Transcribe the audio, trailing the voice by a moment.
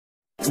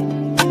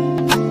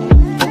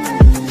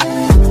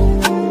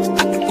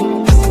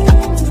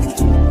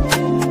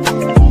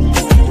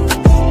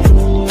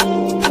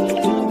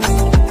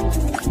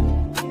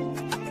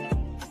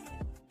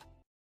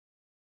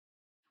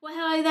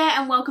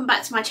Welcome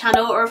back to my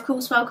channel, or of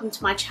course welcome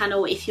to my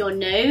channel if you're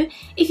new.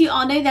 If you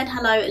are new, then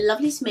hello,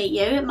 lovely to meet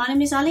you. My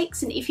name is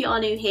Alex, and if you are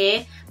new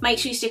here, make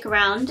sure you stick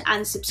around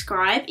and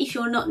subscribe. If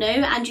you're not new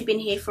and you've been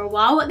here for a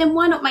while, then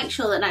why not make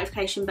sure that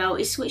notification bell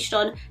is switched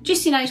on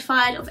just to be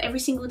notified of every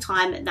single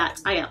time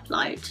that I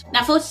upload.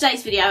 Now for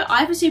today's video, I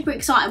have a super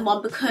exciting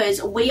one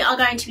because we are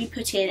going to be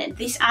putting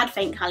this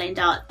advent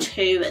calendar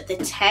to the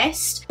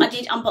test. I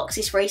did unbox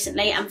this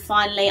recently, and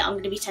finally I'm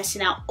going to be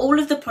testing out all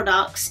of the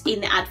products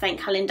in the advent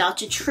calendar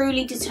to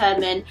truly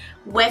determine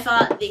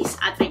whether this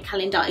advent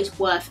calendar is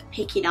worth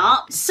picking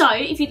up. So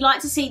if you'd like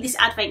to see this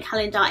advent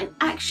calendar in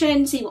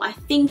action, see what I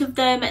think of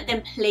them,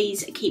 then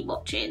please keep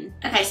watching.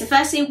 Okay, so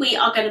firstly we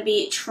are going to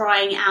be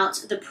trying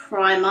out the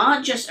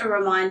primer. Just a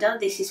reminder,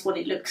 this is what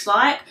it looks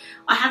like.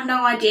 I have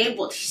no idea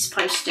what this is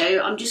supposed to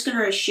do. I'm just going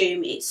to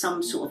assume it's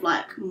some sort of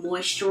like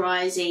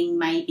moisturising,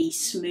 maybe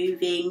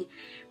smoothing,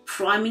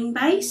 priming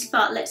base,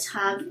 but let's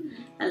have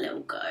a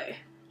little go.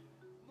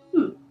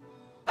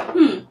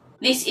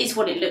 This is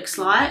what it looks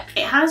like.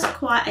 It has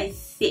quite a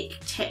thick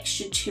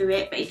texture to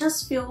it, but it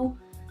does feel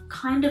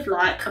kind of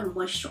like a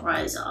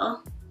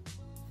moisturiser.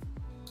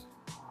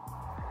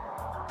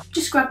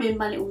 Just grabbing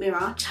my little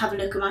mirror to have a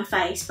look at my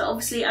face, but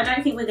obviously I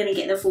don't think we're going to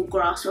get the full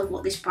grasp of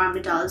what this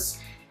primer does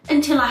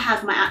until I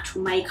have my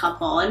actual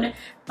makeup on,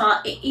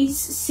 but it is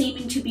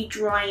seeming to be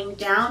drying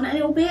down a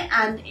little bit,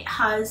 and it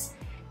has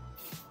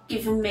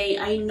given me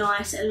a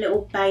nice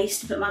little base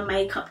to put my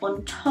makeup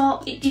on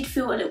top. It did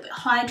feel a little bit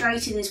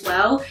hydrating as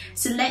well,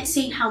 so let's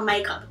see how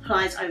makeup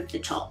applies over the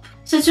top.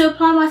 So to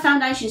apply my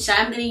foundation today,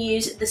 I'm going to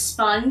use the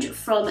sponge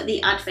from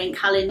the advent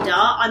calendar.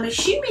 I'm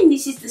assuming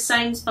this is the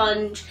same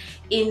sponge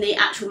in the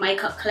actual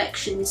makeup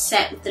collection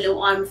set with the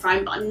little iron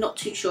frame, but I'm not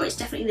too sure. It's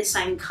definitely the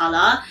same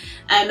colour,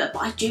 but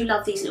I do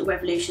love these little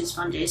Revolution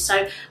sponges.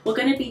 So we're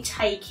going to be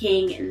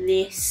taking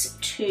this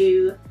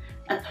to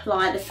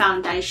apply the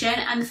foundation,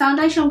 and the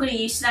foundation I'm going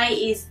to use today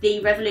is the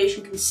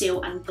Revolution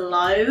Conceal and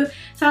Glow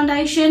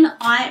foundation.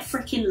 I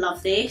freaking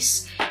love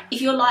this.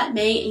 If you're like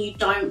me and you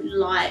don't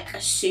like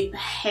a super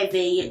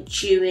heavy,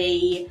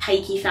 dewy,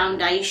 cakey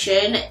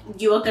foundation,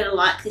 you are going to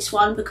like this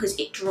one because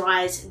it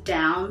dries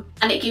down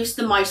and it gives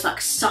the most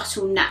like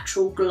subtle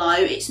natural glow.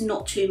 It's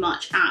not too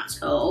much at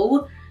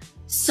all.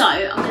 So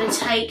I'm going to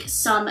take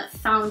some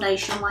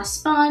foundation on my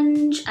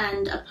sponge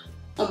and,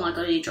 oh my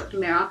god, you dropped the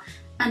mirror,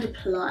 and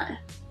apply.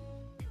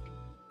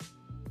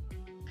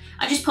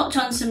 I just popped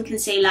on some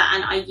concealer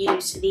and I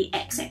used the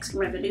XX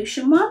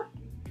Revolution one.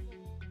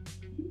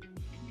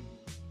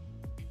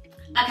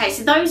 Okay,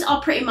 so those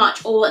are pretty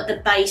much all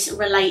the base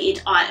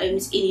related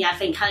items in the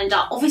advent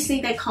calendar. Obviously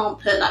they can't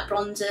put like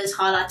bronzers,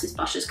 highlighters,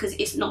 blushes because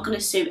it's not going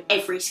to suit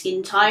every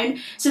skin tone.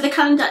 So the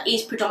calendar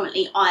is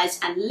predominantly eyes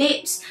and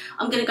lips.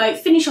 I'm going to go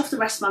finish off the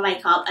rest of my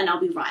makeup and I'll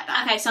be right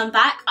back. Okay, so I'm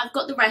back. I've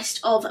got the rest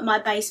of my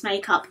base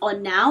makeup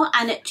on now,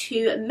 and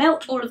to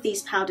melt all of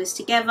these powders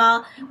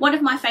together, one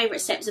of my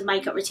favourite steps of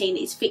makeup routine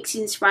is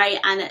fixing spray,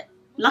 and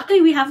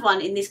luckily we have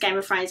one in this Game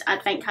of Thrones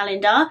advent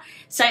calendar.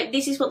 So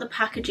this is what the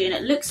packaging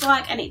looks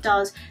like, and it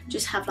does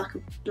just have like a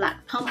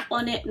black pump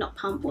on it, not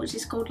pump, what is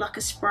this called, like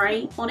a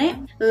spray on it.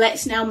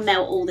 Let's now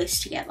melt all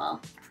this together.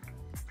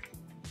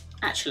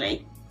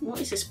 Actually,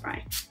 what is a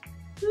spray?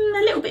 A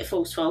little bit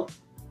forceful.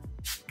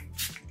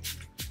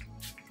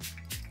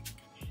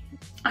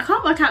 I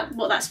can't work out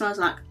what that smells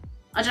like.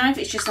 I don't know if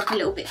it's just like a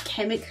little bit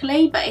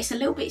chemically, but it's a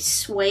little bit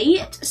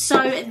sweet.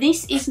 So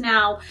this is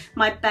now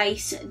my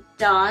base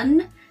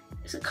done.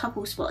 There's a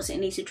couple spots that it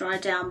needs to dry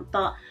down,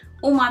 but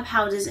all my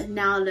powders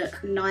now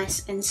look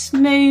nice and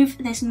smooth.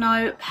 There's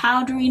no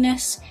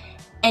powderiness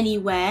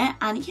anywhere,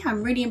 and yeah,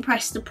 I'm really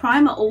impressed. The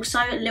primer also,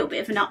 a little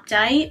bit of an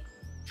update,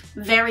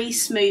 very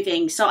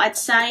smoothing. So I'd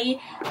say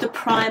the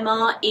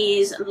primer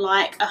is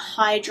like a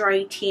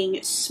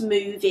hydrating,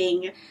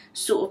 smoothing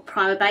sort of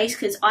primer base,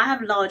 because I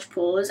have large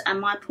pores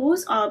and my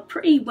pores are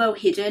pretty well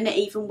hidden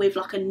even with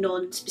like a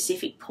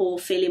non-specific pore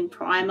filling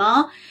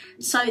primer.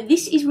 So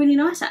this is really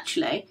nice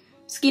actually.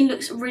 Skin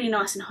looks really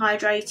nice and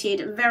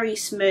hydrated, very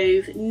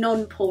smooth,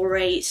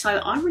 non-pory, so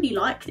I really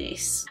like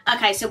this.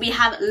 Okay, so we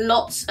have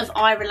lots of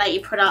eye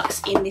related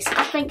products in this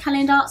advent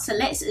calendar, so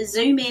let's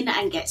zoom in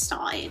and get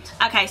started.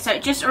 Okay, so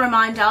just a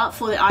reminder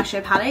for the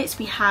eyeshadow palettes,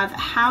 we have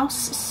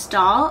House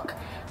Stark,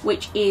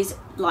 which is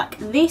like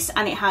this,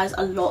 and it has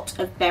a lot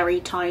of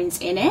berry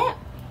tones in it.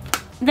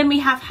 Then we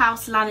have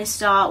House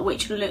Lannister,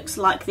 which looks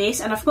like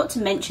this, and I forgot to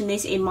mention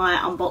this in my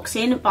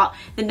unboxing, but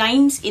the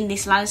names in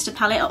this Lannister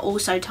palette are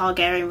also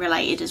Targaryen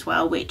related as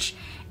well, which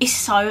is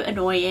so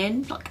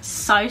annoying, like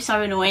so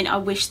annoying. I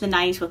wish the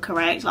names were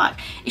correct. Like,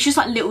 it's just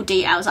like little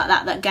details like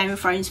that Game of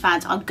Thrones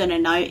fans are gonna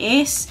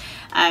notice.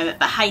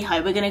 But hey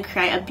ho, we're going to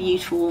create a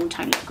beautiful warm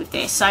tone look with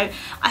this. So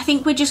I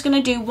think we're just going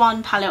to do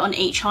one palette on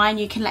each eye, and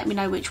you can let me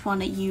know which one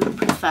you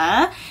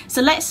prefer.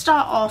 So let's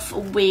start off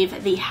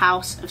with the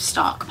House of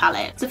Stark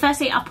palette. So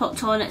firstly, I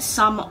popped on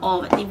some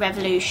of the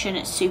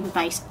Revolution Super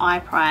Base Eye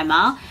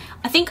Primer.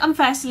 I think I'm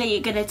firstly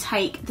going to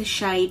take the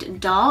shade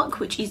Dark,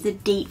 which is the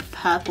deep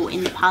purple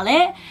in the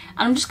palette, and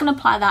I'm just going to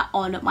apply that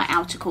on my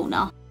outer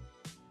corner.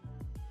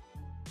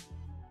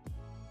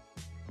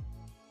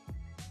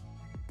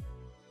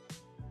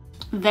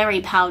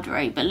 Very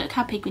powdery, but look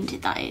how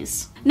pigmented that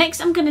is. Next,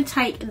 I'm going to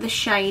take the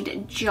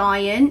shade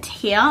Giant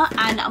here,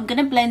 and I'm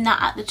going to blend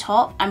that at the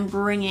top and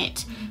bring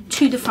it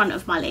to the front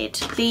of my lid.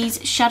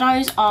 These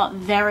shadows are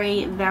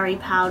very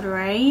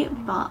powdery,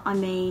 but I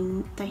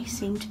mean, they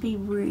seem to be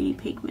really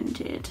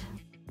pigmented.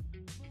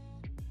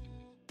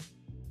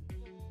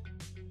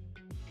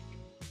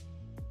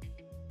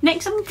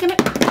 Next, I'm going to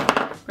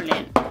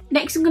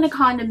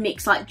kind of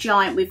mix like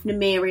Giant with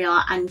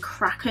Nymeria and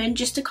Kraken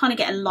just to kind of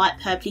get a light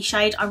purpley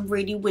shade. I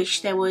really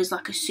wish there was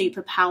like a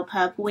super pale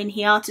purple in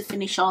here to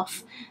finish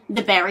off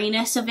the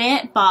berryness of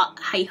it, but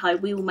hey ho,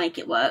 we will make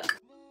it work.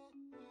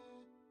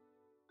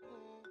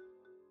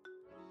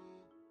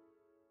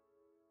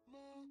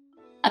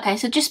 Okay,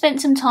 so just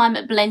spent some time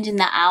blending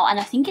that out, and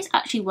I think it's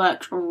actually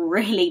worked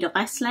really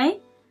nicely.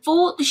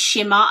 For the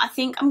shimmer, I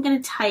think I'm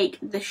going to take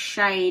the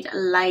shade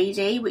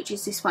Lady, which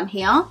is this one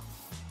here.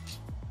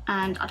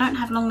 And I don't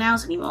have long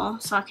nails anymore,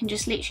 so I can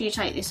just literally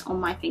take this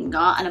on my finger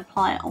and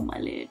apply it on my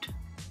lid.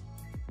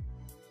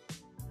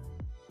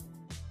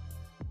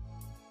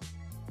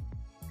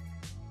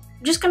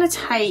 I'm just going to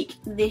take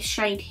this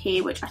shade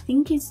here, which I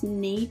think is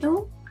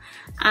Needle,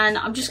 and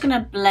I'm just going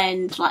to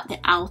blend like the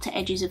outer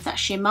edges of that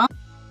shimmer.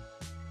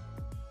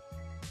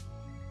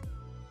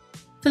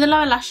 For the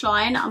lower lash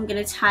line, I'm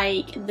going to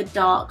take the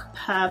dark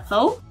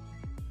purple.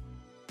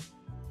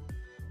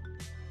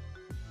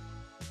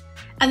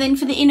 And then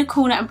for the inner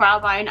corner and brow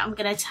bone, I'm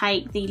going to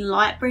take the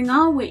light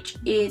bringer, which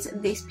is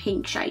this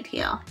pink shade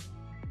here.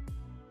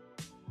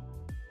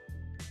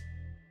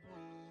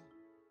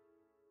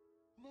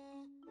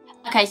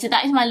 Okay, so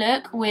that is my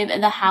look with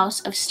the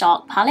House of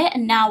Stark palette.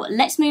 And now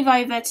let's move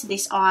over to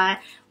this eye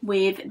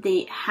with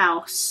the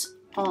House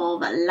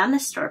of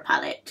Lannister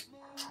palette.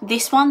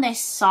 This one, there's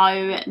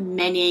so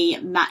many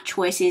matte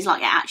choices,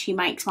 like it actually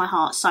makes my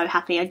heart so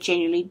happy. I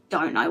genuinely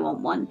don't know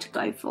what one to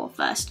go for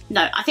first.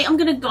 No, I think I'm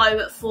going to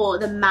go for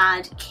the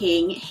Mad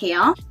King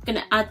here. I'm going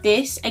to add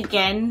this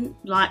again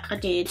like I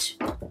did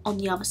on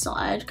the other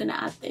side. I'm going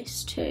to add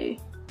this to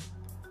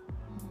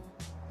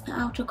the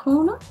outer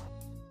corner.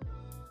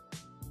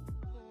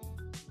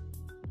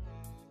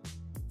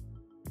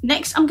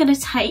 Next, I'm going to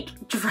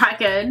take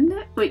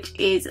Dragon, which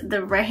is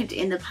the red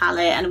in the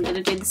palette, and I'm going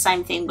to do the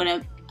same thing. I'm going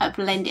to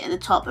blend it at the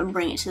top and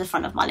bring it to the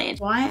front of my lid.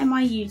 Why am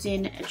I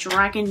using a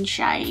Dragon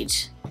shade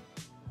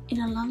in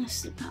a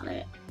Lannister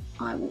palette?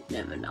 I will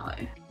never know.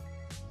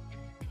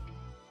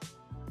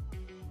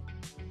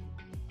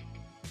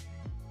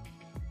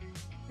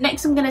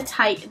 Next, I'm going to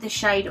take the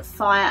shade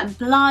Fire and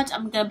Blood.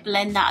 I'm going to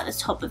blend that at the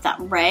top of that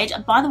red.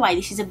 And by the way,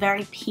 this is a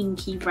very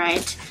pinky red.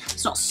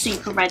 It's not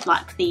super red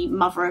like the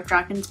Mother of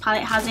Dragons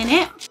palette has in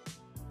it.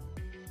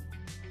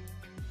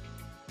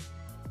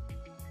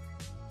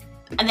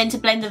 And then to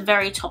blend the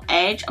very top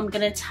edge, I'm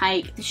going to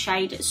take the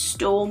shade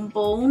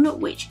Stormborn,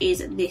 which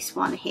is this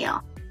one here.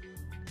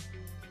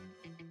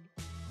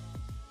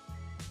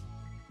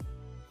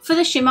 For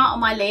the shimmer on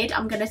my lid,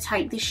 I'm going to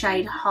take the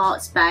shade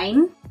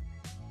Heartsbane.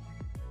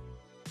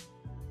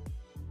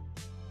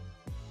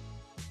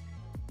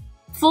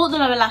 For the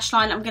lower lash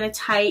line, I'm going to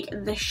take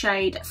the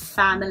shade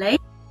Family.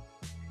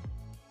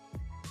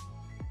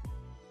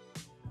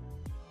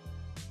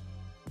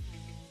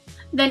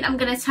 Then I'm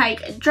going to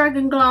take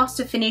Dragon Glass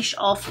to finish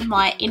off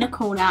my inner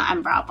corner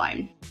and brow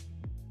bone.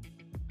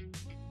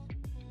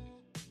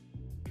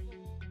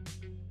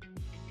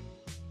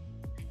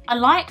 I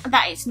like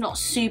that it's not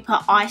super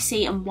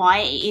icy and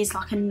white. It is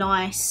like a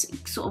nice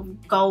sort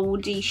of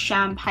goldy,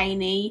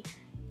 champagne-y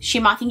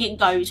shimmer. I think it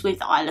goes with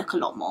the eye look a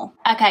lot more.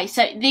 Okay,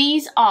 so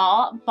these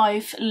are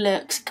both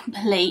looks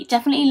complete.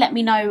 Definitely let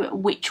me know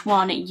which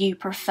one you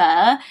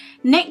prefer.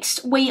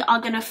 Next, we are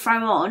going to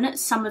throw on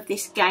some of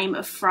this Game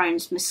of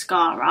Thrones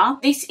mascara.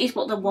 This is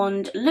what the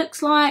wand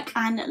looks like,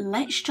 and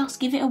let's just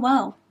give it a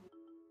whirl.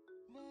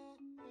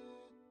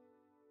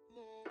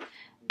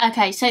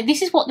 Okay, so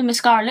this is what the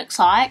mascara looks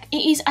like.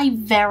 It is a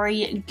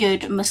very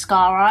good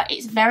mascara.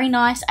 It's very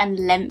nice and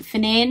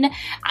lengthening,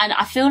 and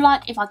I feel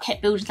like if I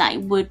kept building that,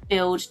 it would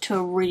build to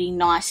a really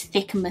nice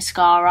thick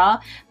mascara.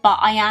 But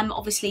I am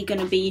obviously going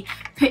to be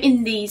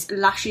putting these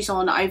lashes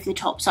on over the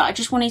top, so I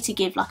just wanted to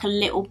give like a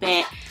little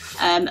bit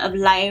of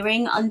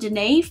layering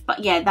underneath.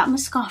 But yeah, that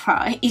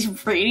mascara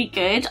is really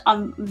good.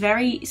 I'm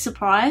very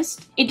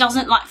surprised. It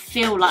doesn't like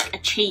feel like a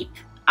cheap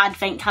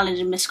advent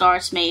calendar mascara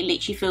to me. It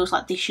literally feels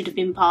like this should have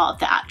been part of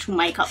the actual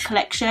makeup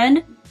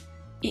collection.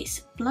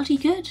 it's bloody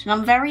good and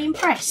I'm very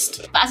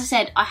impressed. But as I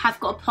said, I have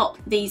got to pop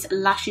these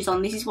lashes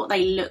on. This is what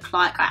they look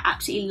like. I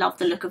absolutely love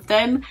the look of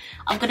them.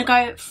 I'm gonna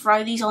go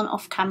throw these on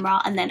off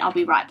camera and then I'll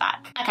be right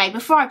back. Okay,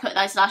 before I put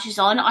those lashes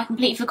on, I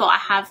completely forgot I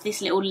have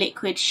this little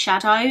liquid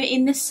shadow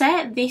in the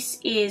set. This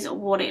is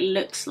what it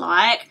looks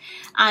like,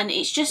 and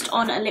it's just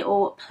on a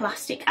little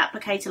plastic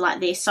applicator like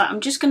this. So I'm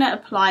just gonna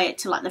apply it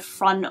to like the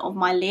front of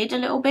my lid a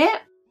little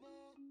bit.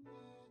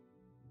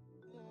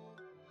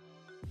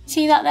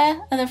 See that there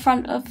at the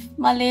front of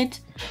my lid?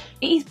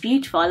 It is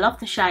beautiful. I love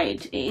the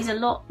shade. It is a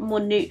lot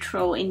more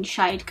neutral in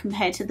shade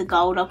compared to the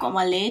gold I've got on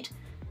my lid.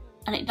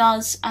 And it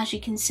does, as you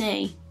can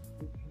see,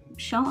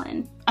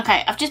 shine.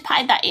 Okay, I've just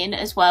patted that in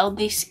as well.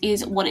 This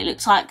is what it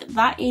looks like.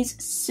 That is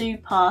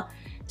super,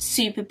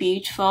 super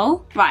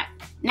beautiful. Right,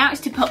 now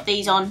it's to pop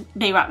these on.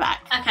 Be right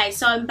back. Okay,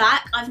 so I'm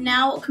back. I've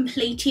now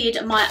completed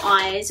my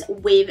eyes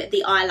with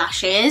the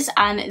eyelashes,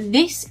 and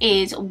this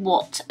is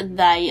what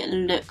they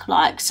look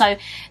like. So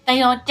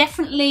they are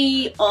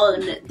definitely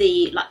on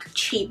the like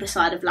cheaper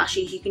side of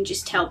lashes. You can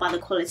just tell by the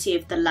quality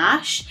of the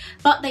lash,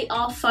 but they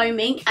are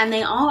foaming and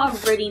they are a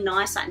really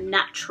nice like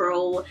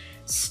natural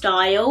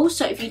style.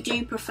 So if you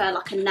do prefer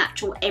like a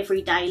natural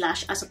everyday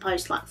lash as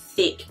opposed to like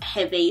thick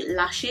heavy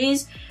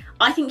lashes,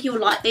 I think you'll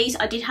like these.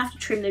 I did have to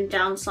trim them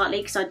down slightly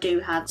because I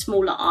do have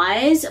smaller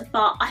eyes,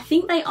 but I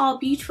think they are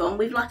beautiful, and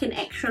with like an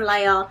extra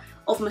layer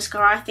of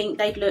mascara I think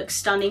they'd look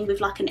stunning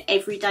with like an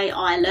everyday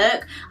eye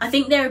look. I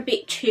think they're a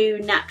bit too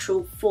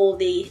natural for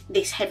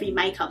this heavy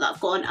makeup that I've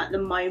got on at the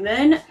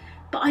moment,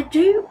 but I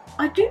do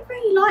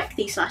really like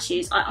these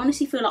lashes. I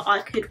honestly feel like I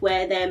could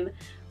wear them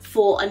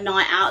for a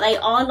night out. They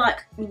are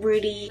like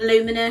really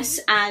luminous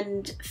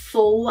and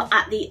full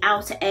at the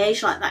outer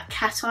edge, like that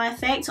cat eye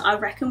effect. I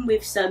reckon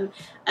with some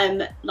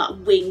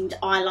like winged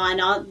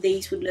eyeliner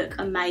these would look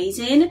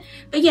amazing.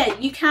 But yeah,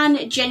 you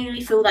can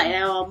genuinely feel that they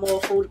are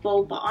more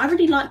affordable, but I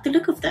really like the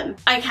look of them.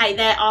 Okay,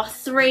 there are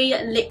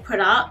 3 lip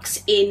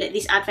products in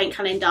this advent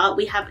calendar.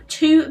 We have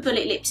 2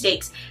 bullet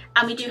lipsticks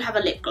and we do have a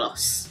lip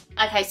gloss.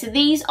 Okay, so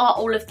these are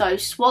all of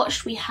those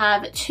swatched. We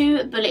have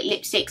 2 bullet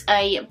lipsticks,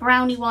 a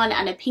brownie one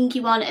and a pinky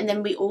one, and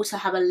then we also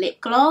have a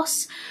lip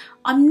gloss.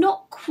 I'm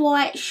not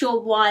quite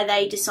sure why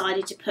they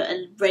decided to put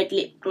a red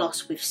lip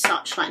gloss with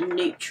such like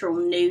neutral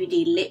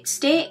nudie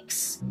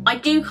lipsticks. I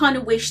do kind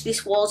of wish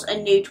this was a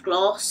nude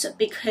gloss,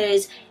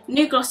 because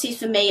nude glosses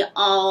for me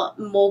are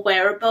more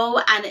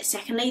wearable, and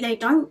secondly it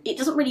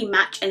doesn't really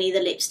match any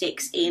of the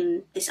lipsticks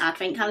in this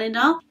advent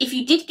calendar. If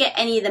you did get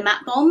any of the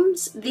matte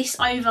bombs, this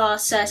over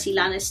Cersei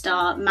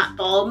Lannister matte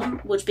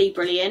bomb would be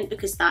brilliant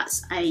because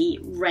that's a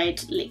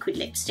red liquid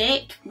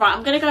lipstick. Right,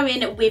 I'm going to go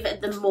in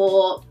with the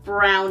more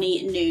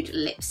brownie nude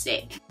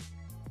lipstick.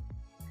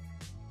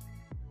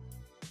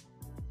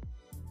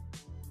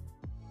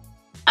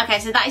 Okay,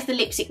 so that is the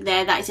lipstick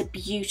there. That is a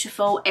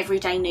beautiful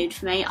everyday nude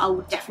for me. I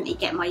will definitely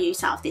get my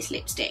use out of this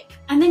lipstick.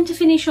 And then to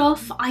finish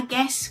off, I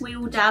guess we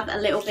will dab a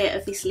little bit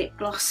of this lip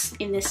gloss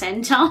in the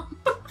centre.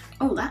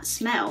 Oh, that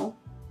smell.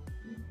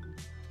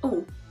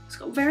 Oh, it's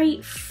got a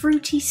very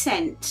fruity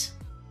scent.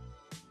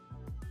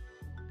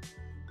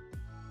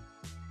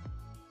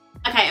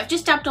 Okay, I've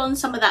just dabbed on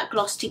some of that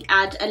gloss to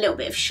add a little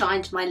bit of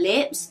shine to my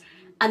lips.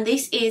 And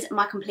this is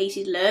my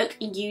completed look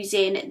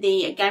using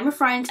the Game of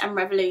Thrones and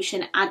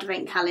Revolution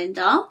advent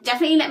calendar.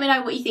 Definitely let me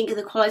know what you think of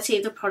the quality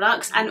of the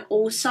products, and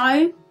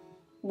also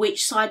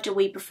which side do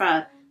we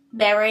prefer,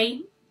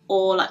 berry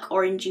or like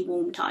orangey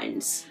warm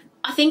tones.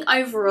 I think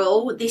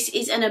overall this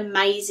is an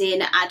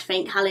amazing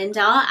advent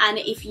calendar, and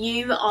if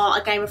you are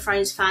a Game of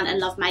Thrones fan and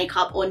love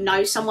makeup or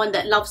know someone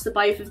that loves the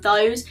both of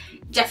those,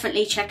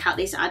 definitely check out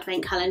this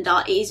advent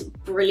calendar. It is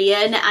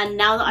brilliant, and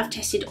now that I've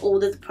tested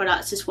all of the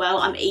products as well,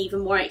 I'm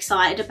even more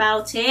excited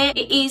about it.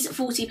 It is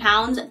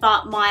 £40,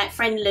 but my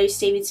friend Lou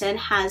Stevenson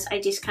has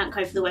a discount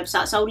code for the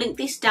website, so I'll link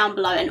this down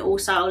below, and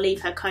also I'll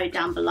leave her code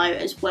down below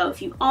as well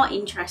if you are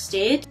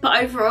interested.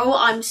 But overall,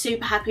 I'm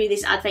super happy with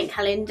this advent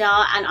calendar,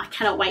 and I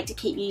cannot wait to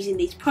keep using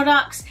these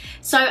products.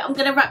 So I'm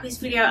going to wrap this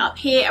video up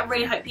here. I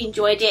really hope you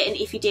enjoyed it, and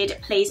if you did,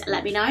 please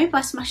let me know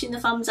by smashing the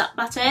thumbs up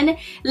button.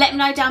 Let me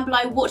know down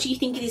below what do you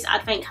think of this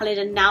advent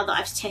calendar now that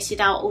I've tested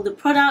out all the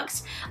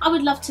products. I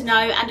would love to know,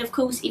 and of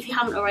course if you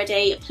haven't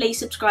already, please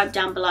subscribe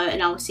down below,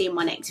 and I will see you in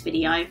my next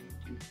video.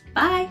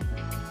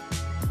 Bye!